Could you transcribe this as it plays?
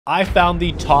I found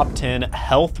the top 10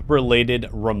 health-related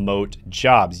remote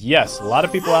jobs. Yes, a lot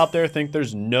of people out there think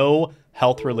there's no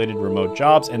health-related remote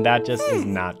jobs, and that just is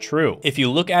not true. If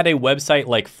you look at a website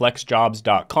like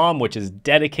flexjobs.com, which is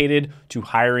dedicated to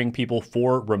hiring people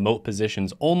for remote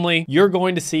positions only, you're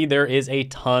going to see there is a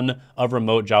ton of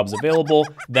remote jobs available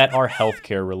that are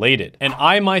healthcare related. And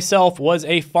I myself was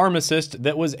a pharmacist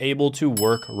that was able to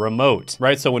work remote,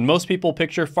 right? So when most people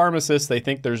picture pharmacists, they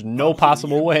think there's no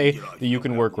possible way that you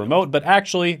can work remote, but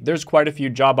actually there's quite a few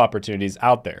job opportunities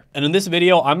out there. And in this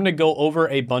video, I'm gonna go over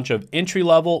a bunch of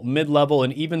entry-level, mid-level,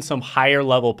 and even some higher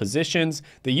level positions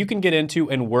that you can get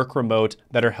into and work remote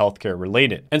that are healthcare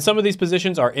related. And some of these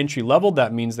positions are entry level.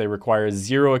 That means they require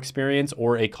zero experience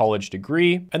or a college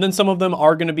degree. And then some of them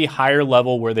are going to be higher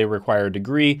level where they require a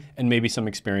degree and maybe some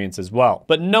experience as well.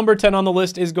 But number 10 on the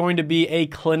list is going to be a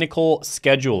clinical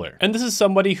scheduler. And this is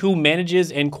somebody who manages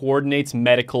and coordinates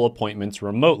medical appointments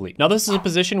remotely. Now, this is a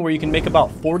position where you can make about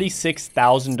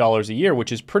 $46,000 a year,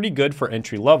 which is pretty good for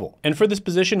entry level. And for this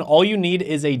position, all you need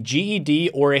is a GED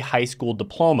or a high school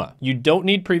diploma. You don't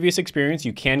need previous experience.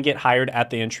 You can get hired at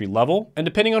the entry level. And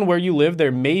depending on where you live,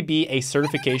 there may be a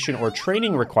certification or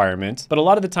training requirement, but a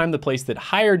lot of the time the place that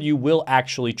hired you will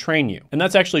actually train you. And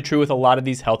that's actually true with a lot of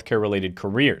these healthcare related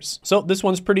careers. So this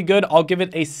one's pretty good. I'll give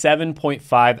it a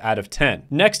 7.5 out of 10.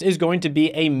 Next is going to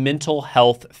be a mental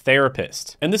health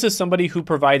therapist. And this is somebody who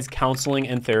provides counseling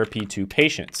and therapy to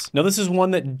patients. Now, this is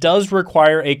one that does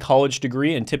require a college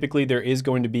degree, and typically there is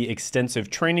going to be extensive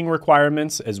training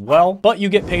requirements as well, but you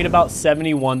get paid about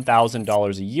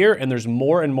 $71,000 a year, and there's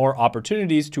more and more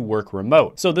opportunities to work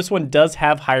remote. So this one does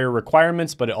have higher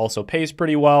requirements, but it also pays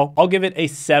pretty well. I'll give it a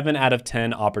 7 out of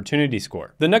 10 opportunity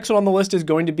score. The next one on the list is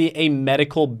going to be a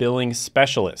medical billing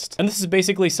specialist. And this is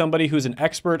basically somebody who's an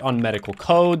expert on medical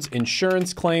codes,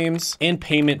 insurance claims, and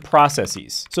payment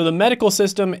processes. So the medical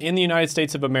system in the United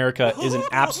States of America is an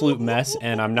absolute mess,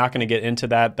 and I'm not going to get into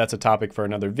that. That's a topic for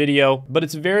another video, but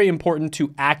it's very important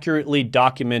to accurately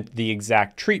document the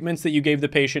exact treatments that you gave the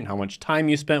patient, how much time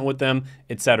you spent with them,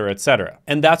 et cetera, et cetera.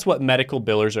 And that's what medical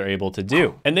billers are able to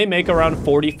do. And they make around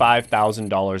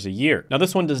 $45,000 a year. Now,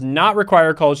 this one does not require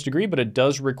a college degree, but it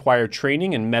does require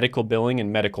training in medical billing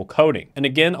and medical coding. And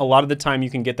again, a lot of the time you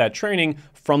can get that training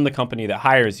from the company that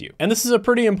hires you. And this is a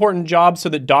pretty important job so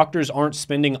that doctors aren't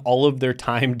spending all of their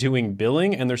time doing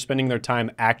billing, and they're spending their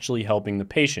time actually helping the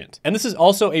patient. And this is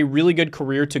also a really good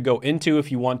career to go into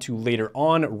if you want to later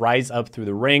on rise up through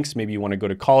the ranks. Maybe you want to go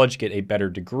to college, get a better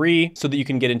degree so that you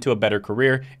can get into a better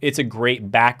career. It's a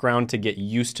great background to get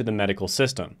used to the medical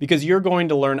system because you're going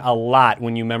to learn a lot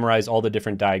when you memorize all the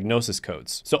different diagnosis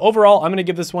codes. So overall, I'm going to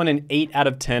give this one an 8 out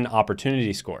of 10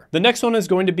 opportunity score. The next one is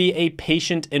going to be a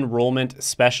patient enrollment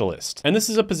specialist. And this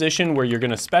is a position where you're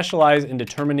going to specialize in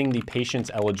determining the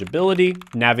patient's eligibility,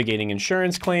 navigating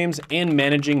insurance claims, and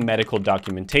managing medical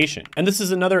documentation. And this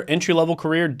is another entry-level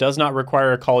career, does not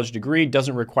require a college degree,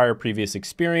 doesn't require previous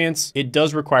experience. It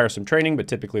does require some training, but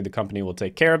typically the company will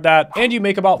take care of that. And you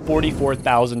make about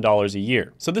 $44,000 a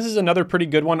year. So this is another pretty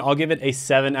good one. I'll give it a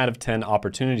 7 out of 10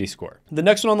 opportunity score. The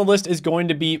next one on the list is going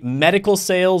to be medical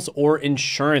sales or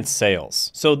insurance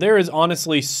sales. So there is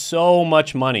honestly so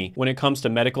much money when it comes to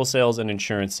medical sales and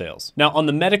insurance sales. Now, on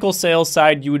the medical sales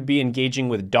side, you would be engaging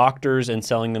with doctors and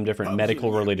selling them different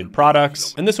medical related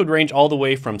products. And this would range all the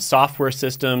way from software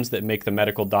systems that make the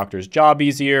medical doctor's job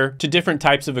easier to different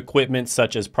types of equipment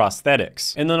such as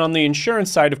prosthetics. And then on the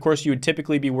insurance side, of course, you would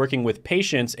typically be working with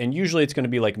patients, and usually it's going to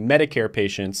be like Medicare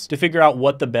patients, to figure out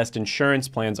what the best insurance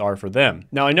plans are for them.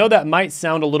 Now, I know that might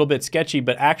sound a little bit sketchy,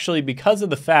 but actually because of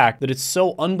the fact that it's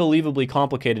so unbelievably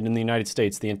complicated in the United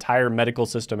States, the entire medical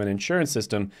system and insurance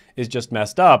system is just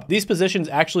messed up, these positions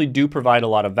actually do provide a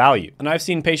lot of value. And I've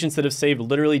seen patients that have saved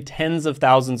literally tens of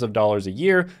thousands of dollars a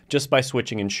year just by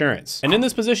switching insurance. And in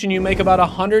this position, you make about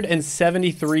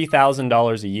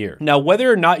 $173,000 a year. Now,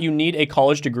 whether or not you need a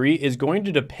college degree is going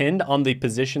to depend on the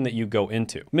position that you go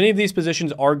into. Many of these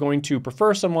positions are going to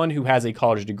prefer someone who has a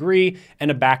college degree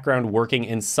and a background working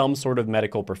in some sort of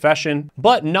medical profession,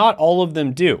 but not all of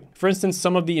them do. For instance,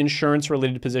 some of the insurance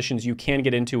related positions you can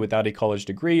get into without a college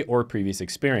degree or previous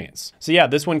experience. So yeah,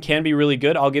 this one can be really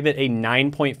good. I'll give it a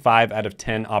 9.5 out of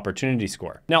 10 opportunity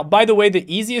score. Now, by the way, the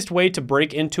easiest way to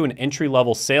break into an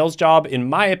entry-level sales job, in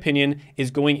my opinion,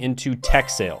 is going into tech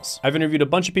sales. I've interviewed interviewed a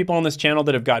bunch of people on this channel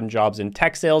that have gotten jobs in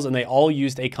tech sales, and they all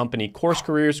used a company, Course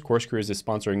Careers. Course Careers is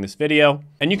sponsoring this video.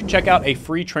 And you can check out a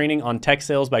free training on tech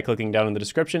sales by clicking down in the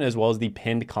description, as well as the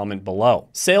pinned comment below.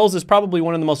 Sales is probably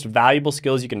one of the most valuable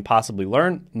skills you can possibly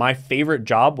learn. My favorite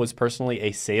job was personally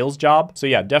a sales job. So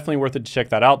yeah, definitely worth it to check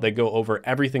that out. They go over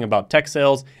everything about tech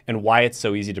sales and why it's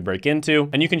so easy to break into.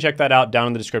 And you can check that out down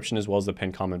in the description, as well as the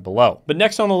pinned comment below. But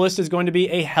next on the list is going to be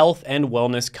a health and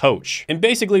wellness coach. And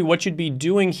basically what you'd be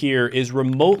doing here is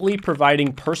remotely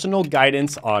providing personal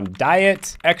guidance on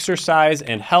diet, exercise,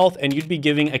 and health, and you'd be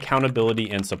giving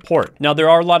accountability and support. Now, there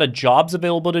are a lot of jobs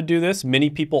available to do this. Many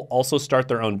people also start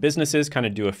their own businesses, kind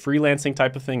of do a freelancing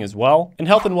type of thing as well. And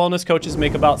health and wellness coaches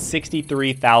make about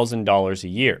 $63,000 a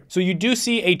year. So you do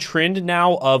see a trend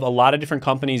now of a lot of different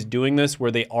companies doing this,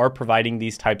 where they are providing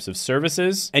these types of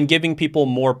services and giving people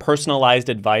more personalized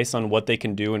advice on what they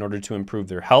can do in order to improve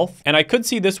their health. And I could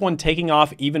see this one taking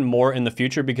off even more in the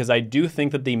future, because I do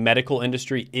think that the medical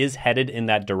industry is headed in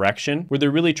that direction, where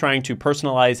they're really trying to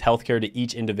personalize healthcare to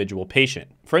each individual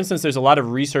patient. For instance, there's a lot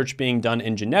of research being done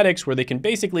in genetics where they can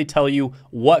basically tell you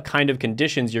what kind of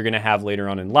conditions you're going to have later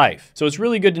on in life. So it's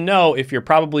really good to know if you're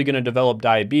probably going to develop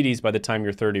diabetes by the time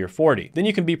you're 30 or 40. Then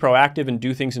you can be proactive and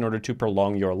do things in order to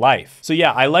prolong your life. So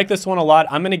yeah, I like this one a lot.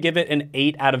 I'm going to give it an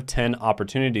 8 out of 10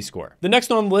 opportunity score. The next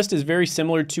one on the list is very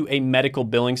similar to a medical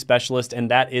billing specialist,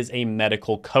 and that is a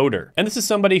medical coder. And this is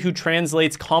somebody who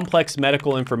translates complex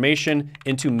medical information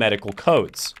into medical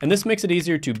codes. And this makes it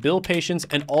easier to bill patients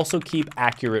and also keep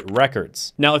accurate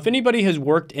records. Now, if anybody has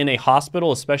worked in a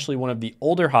hospital, especially one of the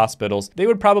older hospitals, they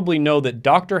would probably know that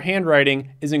doctor handwriting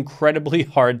is incredibly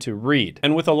hard to read.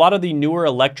 And with a lot of the newer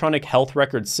electronic health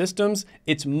record systems,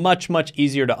 it's much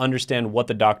easier to understand what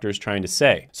the doctor is trying to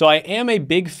say. So I am a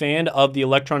big fan of the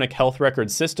electronic health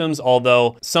record systems,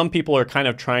 although some people are kind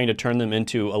of trying to turn them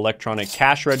into electronic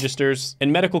cash registers.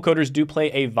 And medical coders do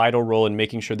play a vital role in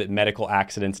making sure that medical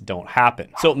accidents don't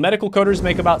happen. So medical coders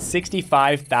make about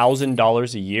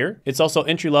 $65,000 a year. It's also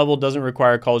entry level, doesn't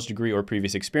require a college degree or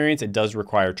previous experience. It does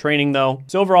require training though.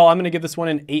 So overall, I'm going to give this one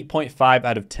an 8.5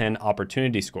 out of 10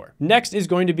 opportunity score. Next is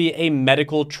going to be a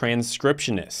medical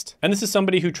transcriptionist. And this is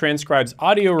somebody who transcribes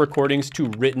audio recordings to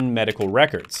written medical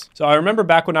records. So I remember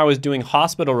back when I was doing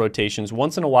hospital rotations,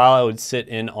 once in a while I would sit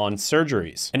in on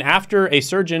surgeries. And after a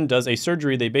surgeon does a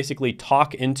surgery, they basically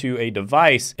talk into a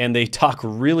device and they talk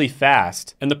really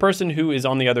fast. And the person who is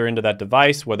on the other end of that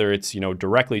device, whether it's,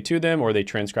 directly to them or they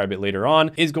transcribe it later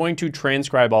on, is going to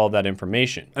transcribe all of that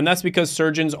information. And that's because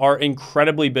surgeons are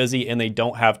incredibly busy and they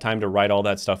don't have time to write all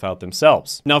that stuff out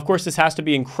themselves. Now, of course, this has to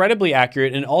be incredibly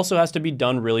accurate and also has to be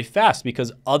done really fast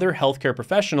because other healthcare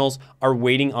professionals are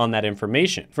waiting on that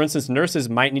information. For instance, nurses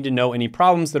might need to know any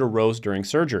problems that arose during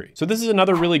surgery. So this is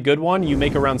another really good one. You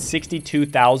make around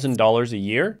 $62,000 a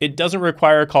year. It doesn't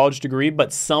require a college degree,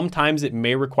 but sometimes it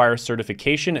may require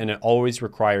certification and it always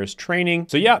requires training.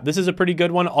 So yeah, this is a pretty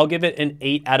good one. I'll give it an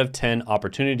 8 out of 10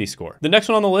 opportunity score. The next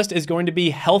one on the list is going to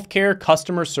be healthcare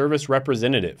customer service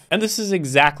representative. And this is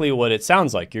exactly what it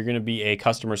sounds like. You're going to be a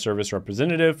customer service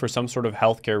representative for some sort of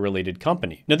healthcare related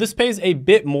company. Now this pays a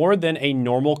bit more than a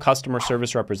normal customer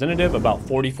service representative, about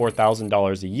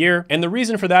 $44,000 a year. And the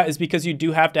reason for that is because you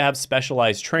do have to have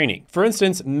specialized training. For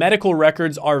instance, medical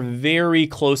records are very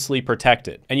closely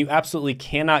protected, and you absolutely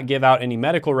cannot give out any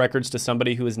medical records to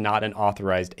somebody who is not an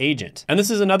authorized agent. And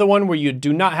this is another one where you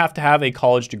do not have to have a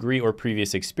college degree or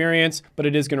previous experience, but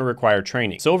it is going to require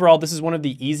training. So overall, this is one of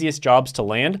the easiest jobs to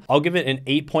land. I'll give it an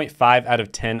 8.5 out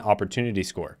of 10 opportunity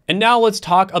score. And now let's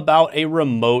talk about a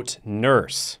remote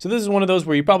nurse. So this is one of those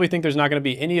where you probably think there's not going to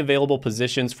be any available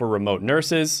positions for remote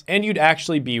nurses, and you'd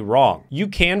actually be wrong. You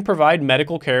can provide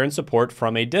medical care and support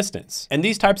from a distance. And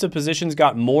these types of positions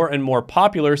got more and more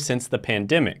popular since the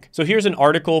pandemic. So here's an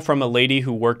article from a lady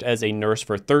who worked as a nurse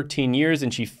for 13 years,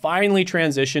 and she finally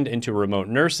transitioned into remote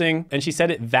nursing, and she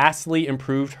said it vastly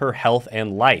improved her health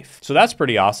and life. So that's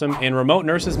pretty awesome, and remote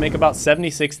nurses make about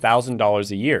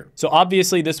 $76,000 a year. So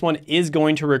obviously this one is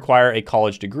going to require a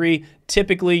college degree.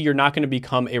 Typically, you're not going to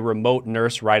become a remote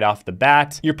nurse right off the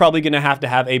bat. You're probably going to have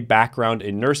a background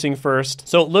in nursing first.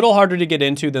 So a little harder to get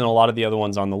into than a lot of the other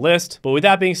ones on the list. But with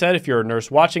that being said, if you're a nurse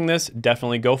watching this,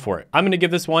 definitely go for it. I'm going to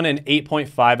give this one an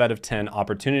 8.5 out of 10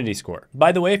 opportunity score.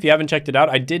 By the way, if you haven't checked it out,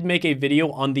 I did make a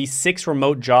video on the 6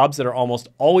 remote jobs that are almost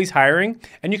always hiring,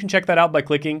 and you can check that out by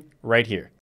clicking right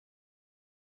here.